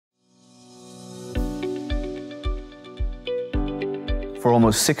For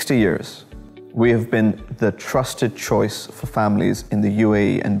almost 60 years, we have been the trusted choice for families in the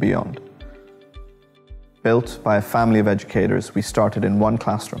UAE and beyond. Built by a family of educators, we started in one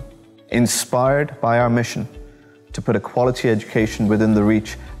classroom. Inspired by our mission to put a quality education within the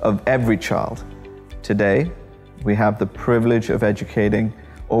reach of every child, today we have the privilege of educating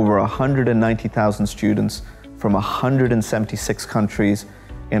over 190,000 students from 176 countries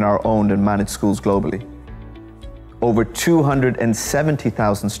in our owned and managed schools globally. Over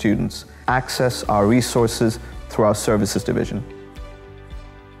 270,000 students access our resources through our services division.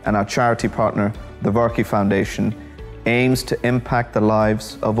 And our charity partner, the Varkey Foundation, aims to impact the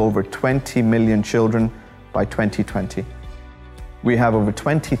lives of over 20 million children by 2020. We have over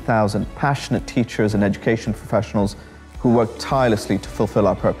 20,000 passionate teachers and education professionals who work tirelessly to fulfill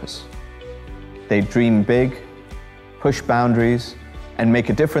our purpose. They dream big, push boundaries, and make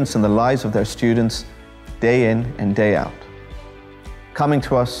a difference in the lives of their students day in and day out. Coming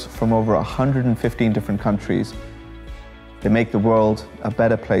to us from over 115 different countries, they make the world a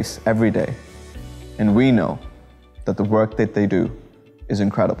better place every day. And we know that the work that they do is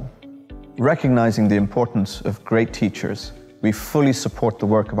incredible. Recognizing the importance of great teachers, we fully support the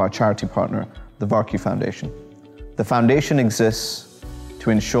work of our charity partner, the Varkey Foundation. The foundation exists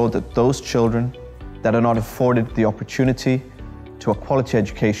to ensure that those children that are not afforded the opportunity to a quality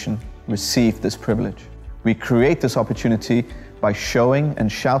education receive this privilege. We create this opportunity by showing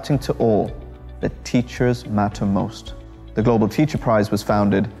and shouting to all that teachers matter most. The Global Teacher Prize was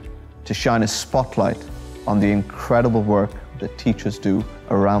founded to shine a spotlight on the incredible work that teachers do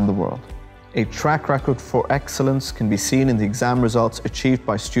around the world. A track record for excellence can be seen in the exam results achieved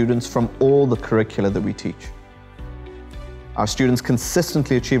by students from all the curricula that we teach. Our students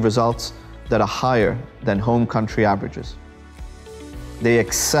consistently achieve results that are higher than home country averages. They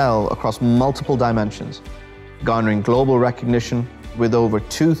excel across multiple dimensions, garnering global recognition with over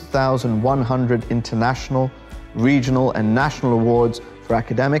 2,100 international, regional, and national awards for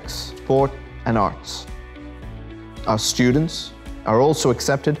academics, sport, and arts. Our students are also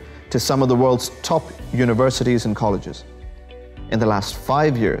accepted to some of the world's top universities and colleges. In the last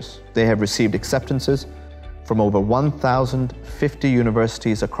 5 years, they have received acceptances from over 1,050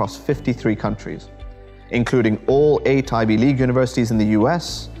 universities across 53 countries, including all 8 Ivy League universities in the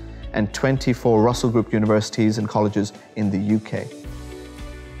US and 24 Russell Group universities and colleges in the UK.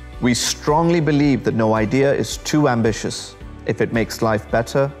 We strongly believe that no idea is too ambitious if it makes life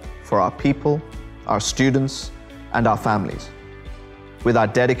better for our people, our students, and our families. With our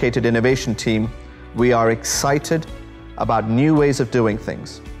dedicated innovation team, we are excited about new ways of doing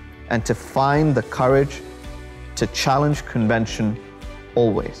things and to find the courage to challenge convention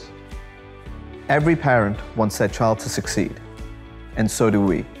always. Every parent wants their child to succeed, and so do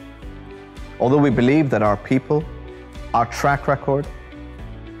we. Although we believe that our people, our track record,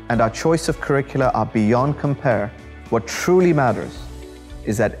 and our choice of curricula are beyond compare, what truly matters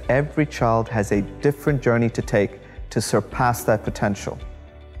is that every child has a different journey to take to surpass their potential.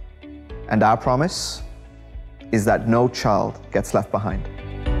 And our promise is that no child gets left behind.